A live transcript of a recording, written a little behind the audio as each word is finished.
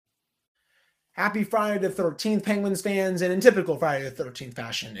Happy Friday the 13th, Penguins fans. And in typical Friday the 13th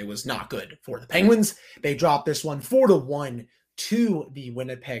fashion, it was not good for the Penguins. They dropped this one 4-1 to the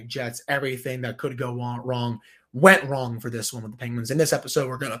Winnipeg Jets. Everything that could go wrong went wrong for this one with the Penguins. In this episode,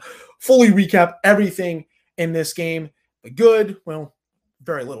 we're going to fully recap everything in this game. The good, well,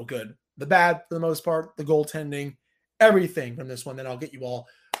 very little good. The bad, for the most part, the goaltending, everything from this one. Then I'll get you all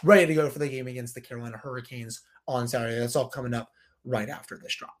ready to go for the game against the Carolina Hurricanes on Saturday. That's all coming up right after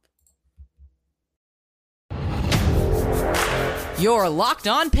this drop. You're Locked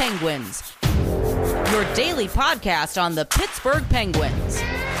On Penguins, your daily podcast on the Pittsburgh Penguins,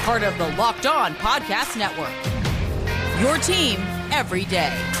 part of the Locked On Podcast Network, your team every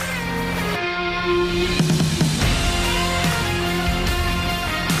day.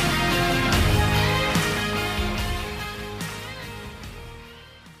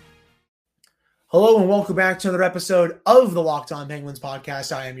 Hello and welcome back to another episode of the Locked On Penguins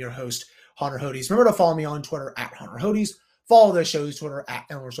podcast. I am your host, Hunter Hodes. Remember to follow me on Twitter at Hunter Hodes. Follow the show's Twitter at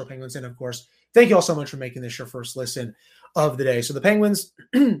 @Penguins. And of course, thank you all so much for making this your first listen of the day. So the Penguins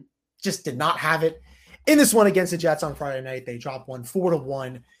just did not have it in this one against the Jets on Friday night. They dropped one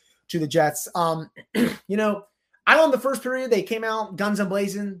 4-1 to the Jets. I on the first period, they came out guns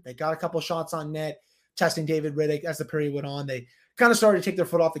blazing. They got a couple shots on net, testing David Rittich as the period went on. They kind of started to take their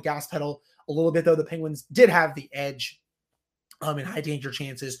foot off the gas pedal a little bit, though. The Penguins did have the edge in high danger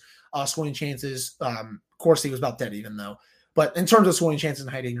chances, scoring chances. Corsi was about dead even though. But in terms of scoring chances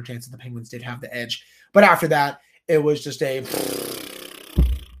and high danger chances, the Penguins did have the edge. But after that, it was just a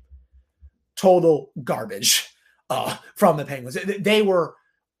total garbage from the Penguins. They were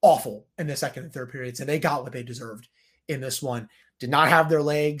awful in the second and third periods, and they got what they deserved in this one. Did not have their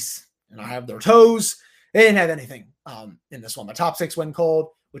legs, did not have their toes. They didn't have anything in this one. The top six went cold,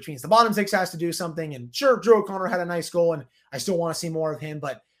 which means the bottom six has to do something. And sure, Drew O'Connor had a nice goal, and I still want to see more of him.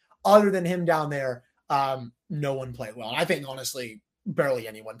 But other than him down there, no one played well. And I think, honestly, barely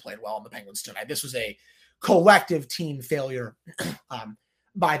anyone played well on the Penguins tonight. This was a collective team failure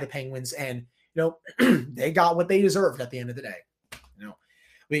by the Penguins. And, they got what they deserved at the end of the day.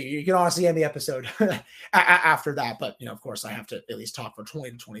 You can honestly end the episode after that. But, of course, I have to at least talk for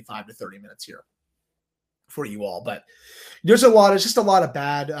 20 to 25 to 30 minutes here for you all. But it's just a lot of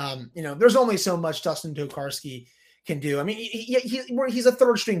bad. There's only so much Dustin Tokarski can do. I mean, he's a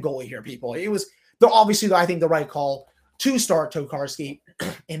third string goalie here, people. It was obviously, I think, the right call to start Tokarski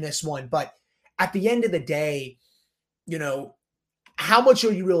in this one. But at the end of the day, how much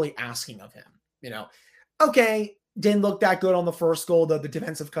are you really asking of him? Okay, didn't look that good on the first goal, though the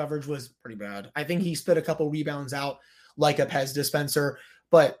defensive coverage was pretty bad. I think he spit a couple rebounds out like a Pez dispenser.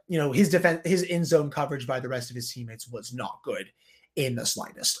 But, his in zone coverage by the rest of his teammates was not good in the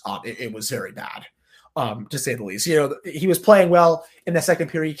slightest. It was very bad, to say the least. He was playing well in the second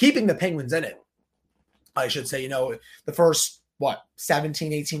period, keeping the Penguins in it. I should say, the first,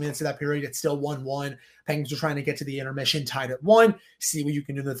 17, 18 minutes of that period, it's still 1-1. Penguins are trying to get to the intermission, tied at 1, see what you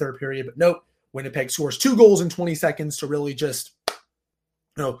can do in the third period. But nope, Winnipeg scores 2 goals in 20 seconds to really just,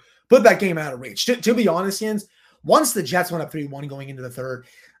 put that game out of reach. To be honest, Jens, once the Jets went up 3-1 going into the third,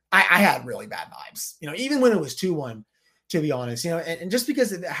 I had really bad vibes. Even when it was 2-1, to be honest, and just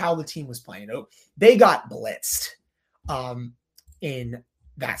because of how the team was playing, they got blitzed in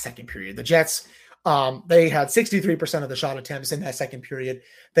that second period. The Jets, they had 63% of the shot attempts in that second period.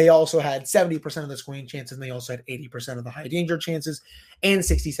 They also had 70% of the scoring chances, and they also had 80% of the high danger chances and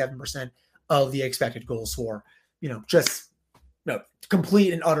 67% of the expected goals for,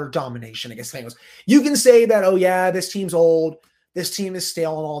 complete and utter domination against the Penguins. You can say that, this team's old, this team is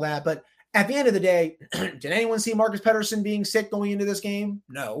stale and all that, but at the end of the day, did anyone see Marcus Pettersson being sick going into this game?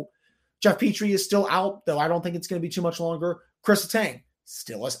 No. Jeff Petrie is still out, though I don't think it's going to be too much longer. Chris Letang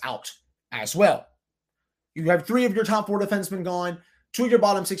still is out as well. You have 3 of your top 4 defensemen gone, 2 of your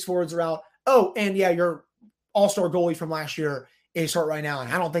bottom 6 forwards are out. Oh, and your all-star goalie from last year is hurt right now,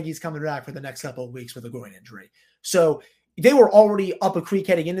 and I don't think he's coming back for the next couple of weeks with a groin injury. So they were already up a creek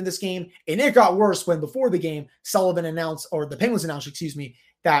heading into this game, and it got worse when before the game, the Penguins announced,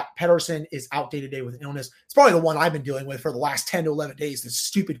 that Pettersson is out day-to-day with an illness. It's probably the one I've been dealing with for the last 10 to 11 days, this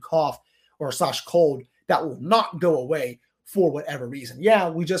stupid cough or / cold that will not go away for whatever reason. Yeah,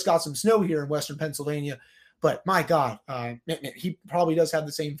 we just got some snow here in Western Pennsylvania, but my God, he probably does have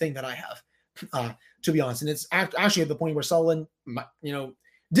the same thing that I have, to be honest. And it's actually at the point where Sullivan,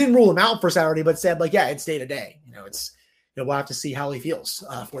 didn't rule him out for Saturday, but said, it's day-to-day. We'll have to see how he feels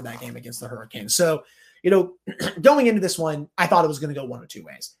for that game against the Hurricanes. So, going into this one, I thought it was going to go one of two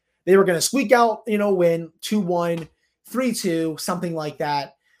ways. They were going to squeak out, win 2-1, 3-2, something like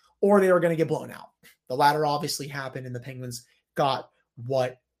that, or they were going to get blown out. The latter obviously happened, and the Penguins got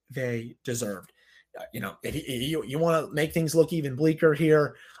what they deserved. if you want to make things look even bleaker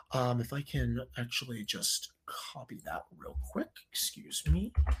here, if I can actually just copy that real quick, excuse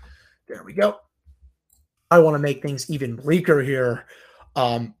me. There we go. I want to make things even bleaker here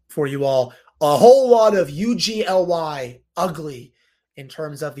for you all. A whole lot of UGLY ugly in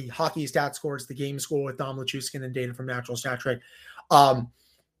terms of the hockey stat scores, the game score with Dom Luchuskin and data from Natural Stat Trick.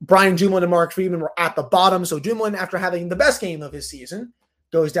 Brian Dumoulin and Mark Friedman were at the bottom. So Dumoulin, after having the best game of his season,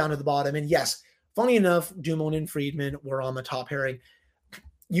 goes down to the bottom. And yes, funny enough, Dumoulin and Friedman were on the top pairing.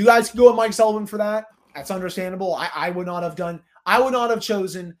 You guys can go with Mike Sullivan for that. That's understandable. I would not have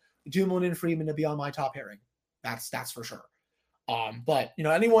chosen Dumoulin and Friedman to be on my top pairing. That's for sure. But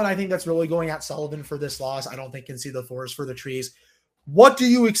anyone I think that's really going at Sullivan for this loss, I don't think can see the forest for the trees. What do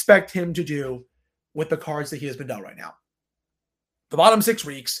you expect him to do with the cards that he has been dealt right now? The bottom 6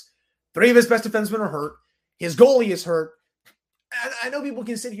 weeks, 3 of his best defensemen are hurt. His goalie is hurt. I know people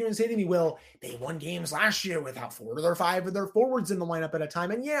can sit here and say to me, well, they won games last year without 4 of their 5 of their forwards in the lineup at a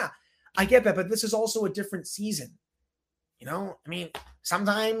time. And yeah, I get that, but this is also a different season.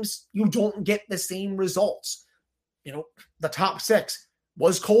 Sometimes you don't get the same results. The top 6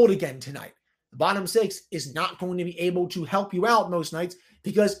 was cold again tonight. The bottom 6 is not going to be able to help you out most nights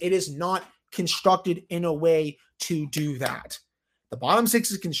because it is not constructed in a way to do that. The bottom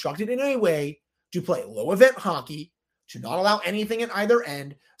 6 is constructed in a way to play low event hockey, to not allow anything at either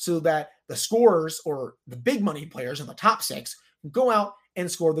end so that the scorers or the big money players in the top 6 can go out and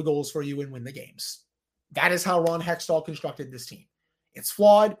score the goals for you and win the games. That is how Ron Hextall constructed this team. It's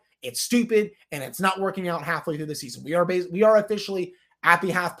flawed, it's stupid, and it's not working out halfway through the season. We are officially at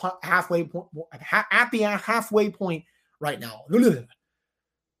the halfway point right now.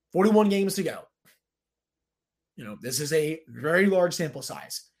 41 games to go. This is a very large sample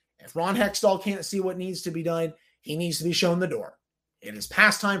size. If Ron Hextall can't see what needs to be done, he needs to be shown the door. It is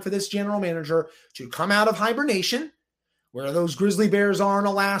past time for this general manager to come out of hibernation, where those grizzly bears are in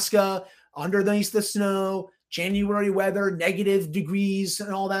Alaska, underneath the snow, January weather, negative degrees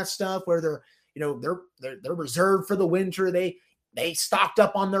and all that stuff, where they're reserved for the winter. They stocked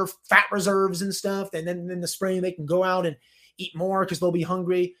up on their fat reserves and stuff. And then in the spring, they can go out and eat more because they'll be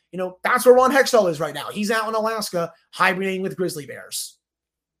hungry. That's where Ron Hextall is right now. He's out in Alaska hibernating with grizzly bears.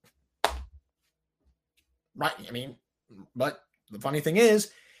 Right. But the funny thing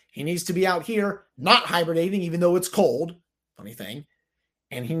is, he needs to be out here not hibernating, even though it's cold. Funny thing.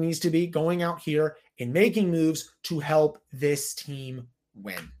 And he needs to be going out here and making moves to help this team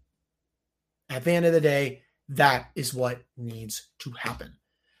win. At the end of the day, that is what needs to happen.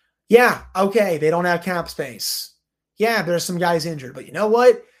 Yeah, okay, they don't have cap space. Yeah, there's some guys injured. But you know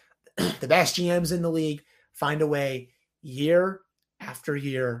what? The best GMs in the league find a way year after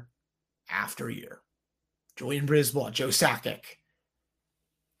year after year. Julian Brisbois, Joe Sakic,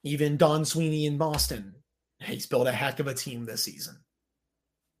 even Don Sweeney in Boston. He's built a heck of a team this season.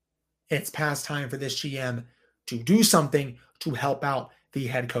 It's past time for this GM to do something to help out the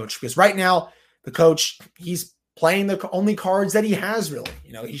head coach. Because right now, the coach, he's playing the only cards that he has, really.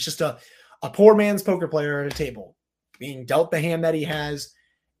 He's just a poor man's poker player at a table, being dealt the hand that he has,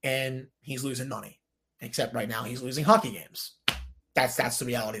 and he's losing money. Except right now, he's losing hockey games. That's the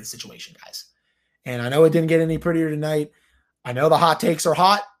reality of the situation, guys. And I know it didn't get any prettier tonight. I know the hot takes are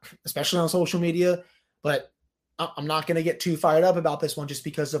hot, especially on social media, but I'm not going to get too fired up about this one just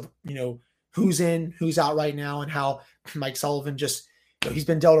because of, who's in, who's out right now, and how Mike Sullivan just, he's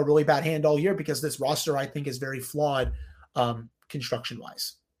been dealt a really bad hand all year because this roster, I think, is very flawed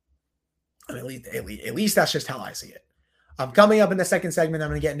construction-wise. At least that's just how I see it. Coming up in the second segment, I'm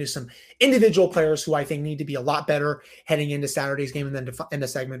going to get into some individual players who I think need to be a lot better heading into Saturday's game. And then in the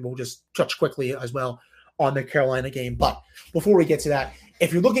segment, we'll just touch quickly as well on the Carolina game. But before we get to that,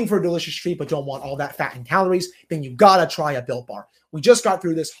 if you're looking for a delicious treat but don't want all that fat and calories, then you got to try a Built Bar. We just got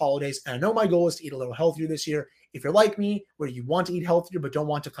through this holidays, and I know my goal is to eat a little healthier this year. If you're like me, where you want to eat healthier but don't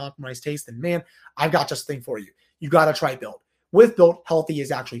want to compromise taste, then man, I've got just a thing for you. You got to try Built. With Built, healthy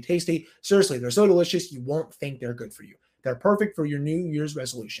is actually tasty. Seriously, they're so delicious, you won't think they're good for you. They're perfect for your New Year's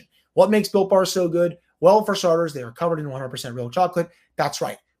resolution. What makes Built Bars so good? Well, for starters, they are covered in 100% real chocolate. That's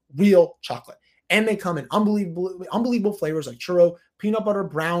right, real chocolate. And they come in unbelievable flavors like churro, peanut butter,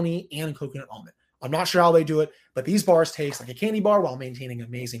 brownie, and coconut almond. I'm not sure how they do it, but these bars taste like a candy bar while maintaining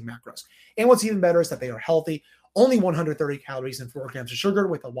amazing macros. And what's even better is that they are healthy. Only 130 calories and 4 grams of sugar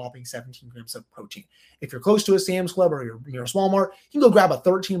with a whopping 17 grams of protein. If you're close to a Sam's Club or you're near a Walmart, you can go grab a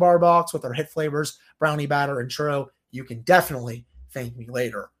 13-bar box with our hit flavors, brownie batter, and churro. You can definitely thank me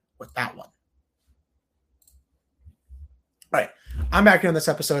later with that one. All right, I'm back here on this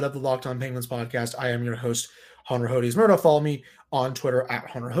episode of the Locked On Penguins podcast. I am your host, Hunter Hodes. Remember to follow me on Twitter at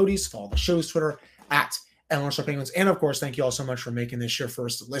Hunter Hodes. Follow the show's Twitter at LNSR Penguins. And of course, thank you all so much for making this your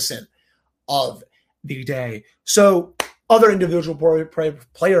first listen of the day. So other individual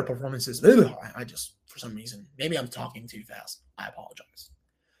player performances. I just, for some reason, maybe I'm talking too fast. I apologize.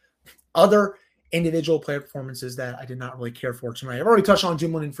 Other individual player performances that I did not really care for tonight. I've already touched on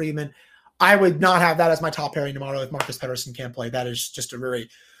Dumoulin and Friedman. I would not have that as my top pairing tomorrow if Marcus Pettersson can't play. That is just a very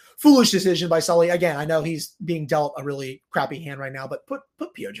foolish decision by Sully. Again, I know he's being dealt a really crappy hand right now, but put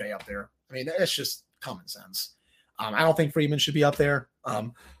POJ up there. I mean, that's just common sense. I don't think Friedman should be up there,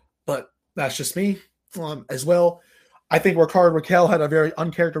 but that's just me as well. I think Rickard Rakell had a very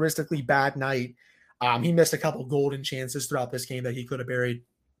uncharacteristically bad night. He missed a couple golden chances throughout this game that he could have buried.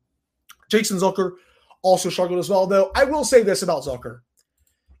 Jason Zucker also struggled as well, though. I will say this about Zucker.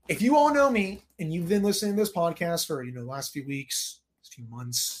 If you all know me and you've been listening to this podcast for, the last few weeks, few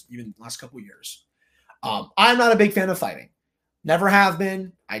months, even last couple of years, I'm not a big fan of fighting. Never have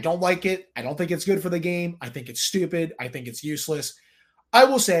been. I don't like it. I don't think it's good for the game. I think it's stupid. I think it's useless. I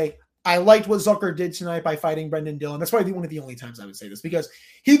will say I liked what Zucker did tonight by fighting Brendan Dillon. That's probably one of the only times I would say this, because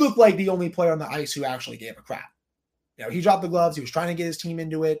he looked like the only player on the ice who actually gave a crap. He dropped the gloves. He was trying to get his team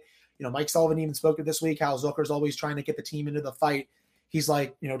into it. Mike Sullivan even spoke of this week how Zucker's always trying to get the team into the fight. He's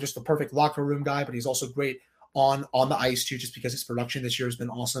like, just the perfect locker room guy, but he's also great on the ice too, just because his production this year has been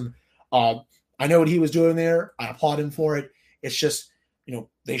awesome. I know what he was doing there. I applaud him for it. It's just,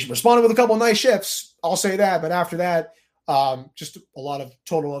 they responded with a couple of nice shifts. I'll say that. But after that, just a lot of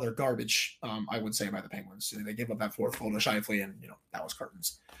total other garbage, I would say, by the Penguins. They gave up that fourth goal to Scheifele, and, that was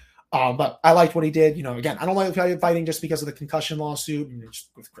curtains. But I liked what he did. Again, I don't like fighting just because of the concussion lawsuit and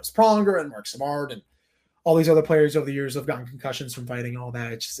with Chris Pronger and Mark Savard and all these other players over the years have gotten concussions from fighting and all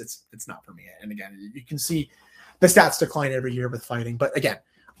that. It's not for me. And again, you can see the stats decline every year with fighting. But again,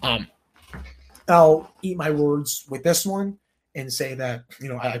 I'll eat my words with this one and say that,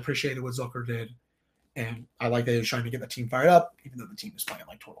 I appreciated what Zucker did. And I like that he was trying to get the team fired up, even though the team is playing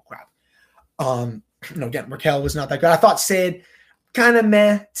like total crap. Again, Raquel was not that good. I thought Sid kind of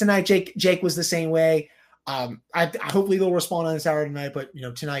meh tonight. Jake was the same way. Hopefully they'll respond on Saturday night, but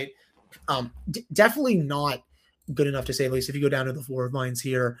tonight, definitely not good enough to say the least. If you go down to the forward lines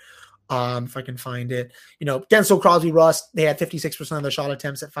here, if I can find it, Denzel, Crosby, Rust, they had 56% of their shot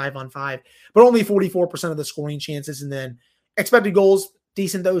attempts at 5-on-5, but only 44% of the scoring chances. And then expected goals,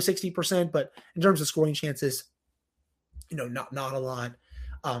 decent though, 60%. But in terms of scoring chances, not a lot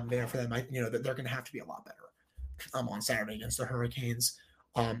there for them. They're going to have to be a lot better on Saturday against the Hurricanes.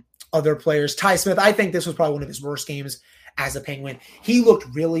 Other players, Ty Smith, I think this was probably one of his worst games as a Penguin. He looked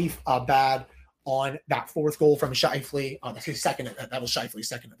really bad on that fourth goal from Scheifele. That was Scheifele's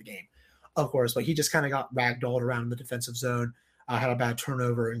second of the game, of course, but he just kind of got ragdolled around the defensive zone, had a bad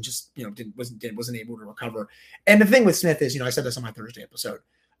turnover, and just wasn't able to recover. And the thing with Smith is, I said this on my Thursday episode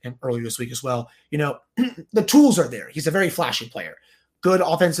and earlier this week as well. The tools are there. He's a very flashy player, good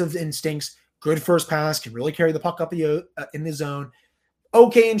offensive instincts, good first pass, can really carry the puck up in the zone.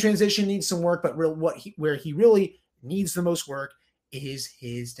 Okay, in transition, needs some work, but where he really needs the most work is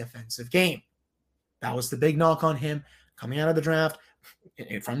his defensive game. That was the big knock on him coming out of the draft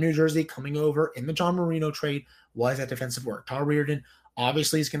from New Jersey, coming over in the John Marino trade, was that defensive work. Kyle Reardon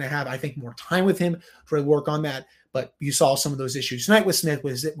obviously is going to have, I think, more time with him to work on that, but you saw some of those issues tonight with Smith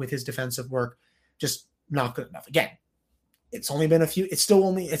with his defensive work, just not good enough. Again, it's only been I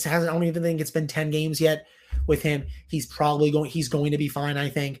don't even think it's been 10 games yet with him. He's going to be fine, I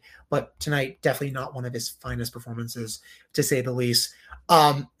think. But tonight, definitely not one of his finest performances, to say the least.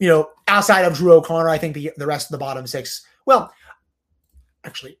 Outside of Drew O'Connor, I think the rest of the bottom six, well,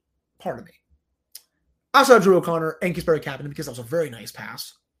 actually, pardon me. Outside of Drew O'Connor and Kasperi Kapanen, because that was a very nice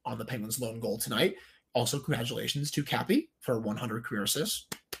pass on the Penguins' lone goal tonight. Also, congratulations to Cappy for 100 career assists.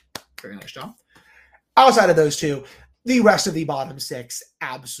 Very nice job. Outside of those two, the rest of the bottom six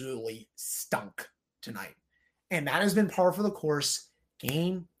absolutely stunk tonight. And that has been par for the course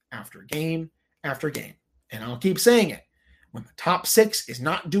game after game after game. And I'll keep saying it. When the top six is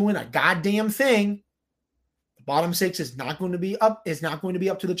not doing a goddamn thing, the bottom six is not going to be up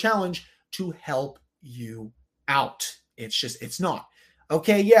to the challenge to help you out. It's not.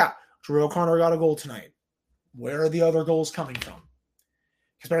 Okay, yeah, Drew O'Connor got a goal tonight. Where are the other goals coming from?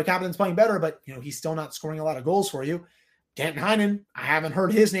 Kasperi Kapanen's playing better, but he's still not scoring a lot of goals for you. Danton Heinen, I haven't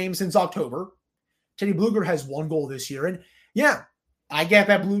heard his name since October. Teddy Bluger has one goal this year. And yeah, I get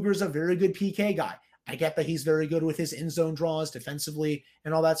that Bluger's a very good PK guy. I get that he's very good with his in-zone draws defensively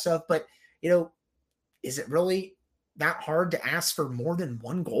and all that stuff. But, is it really that hard to ask for more than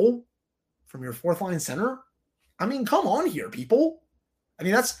one goal from your fourth line center? I mean, come on here, people. I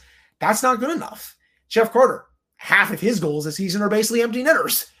mean, that's not good enough. Jeff Carter, half of his goals this season are basically empty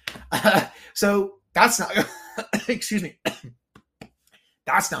netters. So That's not, excuse me,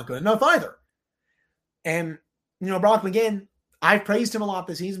 that's not good enough either. And, Brock McGinn, I've praised him a lot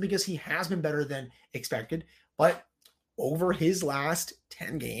this season because he has been better than expected. But over his last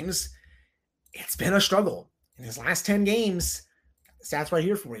 10 games, it's been a struggle. In his last 10 games, stats right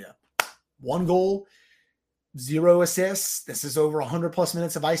here for you. 1 goal, 0 assists. This is over 100 plus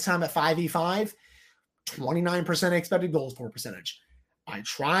minutes of ice time at 5v5. 29% expected goals for percentage. I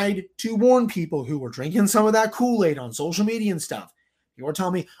tried to warn people who were drinking some of that Kool-Aid on social media and stuff. You were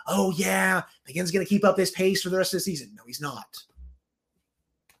telling me, oh yeah, McGinn's going to keep up this pace for the rest of the season. No, he's not.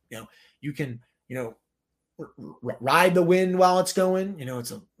 You can, ride the wind while it's going.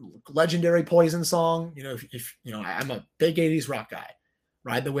 It's a legendary Poison song. If I'm a big 80s rock guy.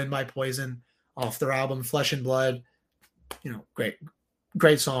 Ride the Wind by Poison off their album Flesh and Blood.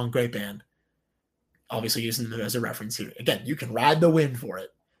 Great song, great band. Obviously using them as a reference here. Again, you can ride the wind for it.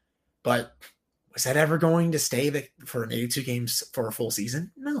 But was that ever going to stay for an 82 games for a full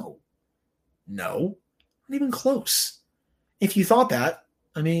season? No. Not even close. If you thought that,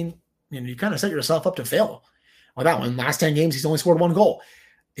 you kind of set yourself up to fail. Well, that one, last 10 games, he's only scored 1 goal.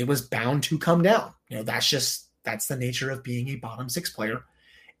 It was bound to come down. That's the nature of being a bottom 6 player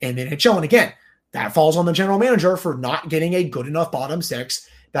in the NHL. And again, that falls on the general manager for not getting a good enough bottom 6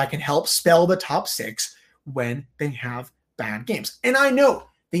 that can help spell the top 6 when they have bad games. And I know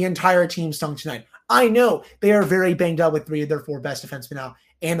the entire team stunk tonight. I know they are very banged up with 3 of their 4 best defensemen out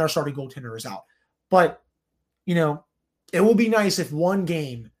and their starting goaltender is out. But, it will be nice if one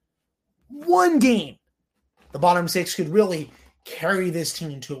game, the bottom 6 could really carry this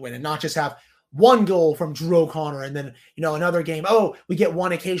team to a win and not just have 1 goal from Drew O'Connor and then, another game, we get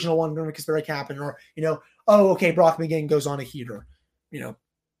 1 occasional one from Kasperi Kapanen or, Brock McGinn goes on a heater, in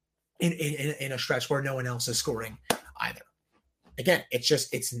a stretch where no one else is scoring either. Again,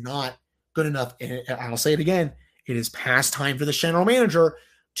 it's not good enough. And I'll say it again. It is past time for the general manager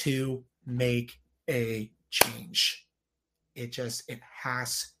to make a change. It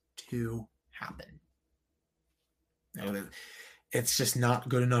has to happen. It's just not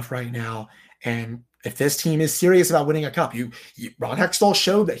good enough right now. And if this team is serious about winning a cup, Ron Hextall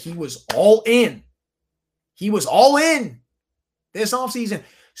showed that he was all in. He was all in this offseason.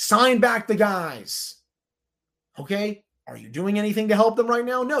 Sign back the guys. Okay? Are you doing anything to help them right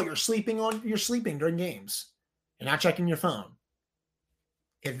now? No, you're sleeping during games. You're not checking your phone.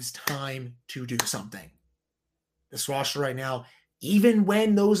 It is time to do something. This roster right now, even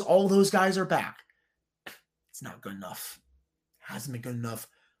when all those guys are back, it's not good enough. It hasn't been good enough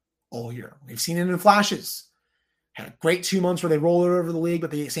all year. We've seen it in flashes. Had a great 2 months where they rolled over the league,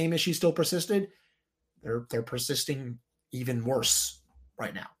 but the same issues still persisted. They're persisting even worse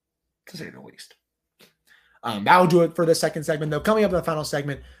right now, to say the least. That'll do it for the second segment, though. Coming up in the final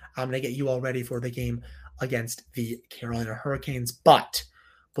segment, I'm going to get you all ready for the game against the Carolina Hurricanes. But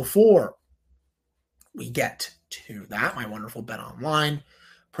before we get to that, my wonderful BetOnline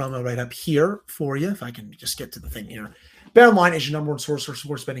promo right up here for you. If I can just get to the thing here. BetOnline is your number one source for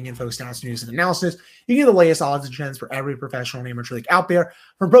sports betting info, stats, news, and analysis. You get the latest odds and trends for every professional and amateur league out there.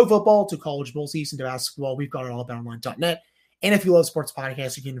 From pro football to college bowl season to basketball, we've got it all at BetOnline.net. And if you love sports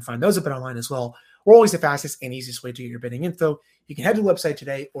podcasts, you can find those at BetOnline as well. We're always the fastest and easiest way to get your betting info. You can head to the website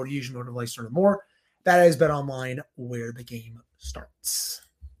today or use your mobile device to learn more. That is BetOnline, where the game starts.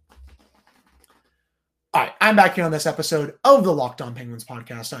 All right, I'm back here on this episode of the Locked On Penguins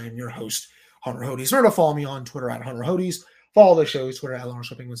podcast. I am your host, Hunter Hodes. Remember to follow me on Twitter at Hunter Hodes. Follow the show's Twitter at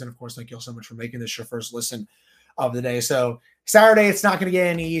Locked On Penguins. And of course, thank you all so much for making this your first listen of the day. So Saturday, it's not going to get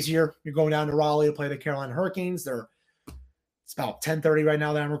any easier. You're going down to Raleigh to play the Carolina Hurricanes. It's about 10:30 right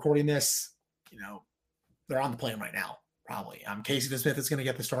now that I'm recording this. They're on the plane right now, probably. Casey DeSmith is going to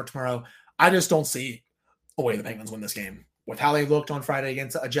get the start tomorrow. I just don't see a way the Penguins win this game. With how they looked on Friday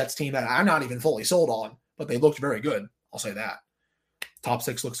against a Jets team that I'm not even fully sold on, but they looked very good. I'll say that. Top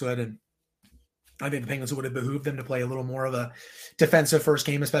 6 looks good, and I think the Penguins would have behooved them to play a little more of a defensive first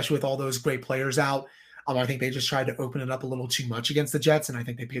game, especially with all those great players out. I think they just tried to open it up a little too much against the Jets, and I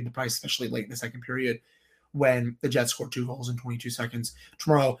think they paid the price, especially late in the second period when the Jets scored 2 goals in 22 seconds.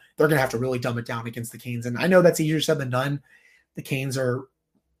 Tomorrow, they're going to have to really dumb it down against the Canes, and I know that's easier said than done. The Canes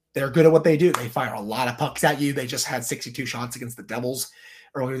they're good at what they do. They fire a lot of pucks at you. They just had 62 shots against the Devils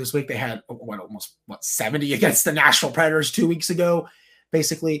earlier this week. They had almost 70 against the Nashville Predators 2 weeks ago.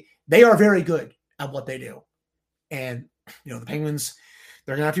 Basically, they are very good at what they do. And, the Penguins,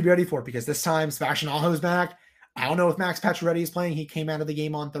 they're going to have to be ready for it because this time Sebastian Aho is back. I don't know if Max Pacioretty is playing. He came out of the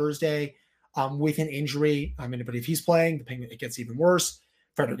game on Thursday with an injury. But if he's playing, it gets even worse.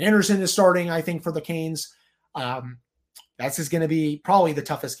 Frederik Andersen is starting, I think, for the Canes. That's just going to be probably the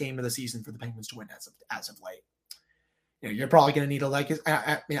toughest game of the season for the Penguins to win as of late. You're probably going to need a legacy.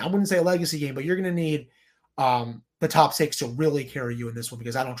 I wouldn't say a legacy game, but you're going to need the top 6 to really carry you in this one,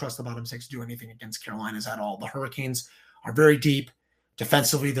 because I don't trust the bottom 6 to do anything against Carolina's at all. The Hurricanes are very deep.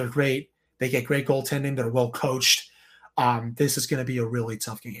 Defensively, they're great. They get great goaltending. They're well coached. This is going to be a really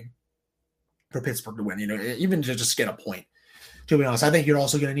tough game for Pittsburgh to win, even to just get a point. To be honest, I think you're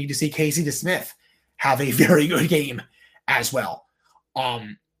also going to need to see Casey DeSmith have a very good game as well.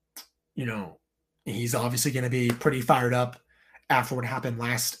 He's obviously going to be pretty fired up after what happened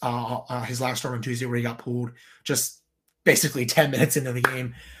his last start on Tuesday, where he got pulled just basically 10 minutes into the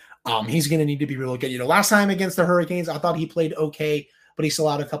game. He's going to need to be really good. Last time against the Hurricanes, I thought he played okay, but he still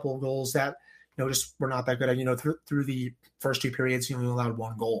had a couple of goals that, just were not that good. Through the first 2 periods, he only allowed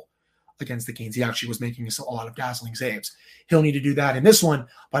 1 goal against the Canes. He actually was making a lot of dazzling saves. He'll need to do that in this one,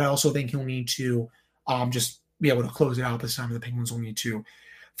 but I also think he'll need to just be able to close it out this time. The Penguins will need to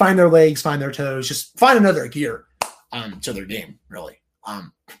find their legs, find their toes, just find another gear to their game, really.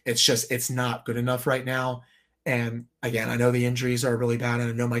 It's not good enough right now. And again, I know the injuries are really bad, and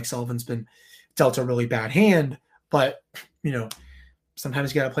I know Mike Sullivan's been dealt a really bad hand, but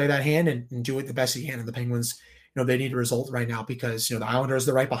sometimes you got to play that hand and do it the best you can. And the Penguins, they need a result right now, because the Islanders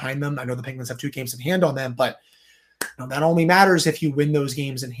are right behind them. I know the Penguins have 2 games in hand on them, but that only matters if you win those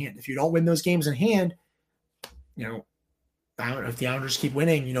games in hand. If you don't win those games in hand, if the Islanders keep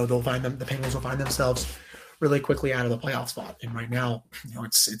winning, the Penguins will find themselves really quickly out of the playoff spot. And right now,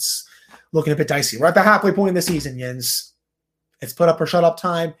 it's looking a bit dicey. We're at the halfway point of the season, Jens. It's put up or shut up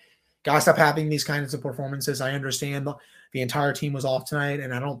time. Gotta stop having these kinds of performances. I understand the entire team was off tonight,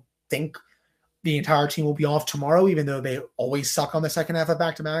 and I don't think the entire team will be off tomorrow, even though they always suck on the second half of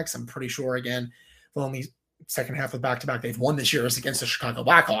back-to-backs. I'm pretty sure, again, the only second half of back-to-back they've won this year is against the Chicago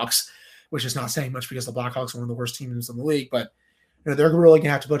Blackhawks, which is not saying much because the Blackhawks are one of the worst teams in the league. But they're really going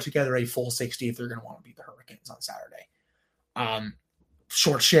to have to put together a full 60 if they're going to want to beat the Hurricanes on Saturday.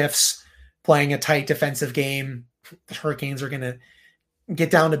 Short shifts, playing a tight defensive game. The Hurricanes are going to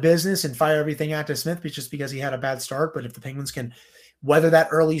get down to business and fire everything out to Smith just because he had a bad start. But if the Penguins can weather that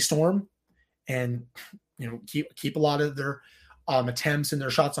early storm and keep a lot of their attempts and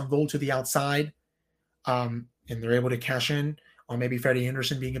their shots on goal to the outside, and they're able to cash in on maybe Freddie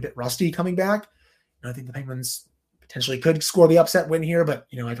Anderson being a bit rusty coming back, I think the Penguins potentially could score the upset win here, but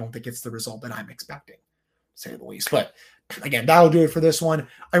I don't think it's the result that I'm expecting, to say the least. But again, that'll do it for this one.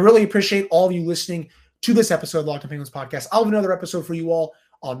 I really appreciate all of you listening to this episode of Locked On Penguins podcast. I'll have another episode for you all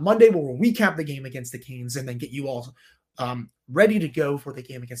on Monday where we'll recap the game against the Canes and then get you all ready to go for the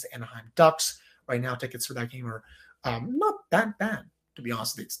game against the Anaheim Ducks. Right now, tickets for that game are not that bad, to be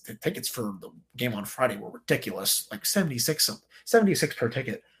honest. The tickets for the game on Friday were ridiculous, like 76 per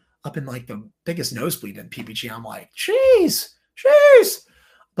ticket, up in like the biggest nosebleed in PPG. I'm like, jeez.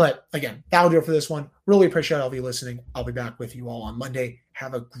 But again, that'll do it for this one. Really appreciate all of you listening. I'll be back with you all on Monday.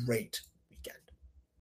 Have a great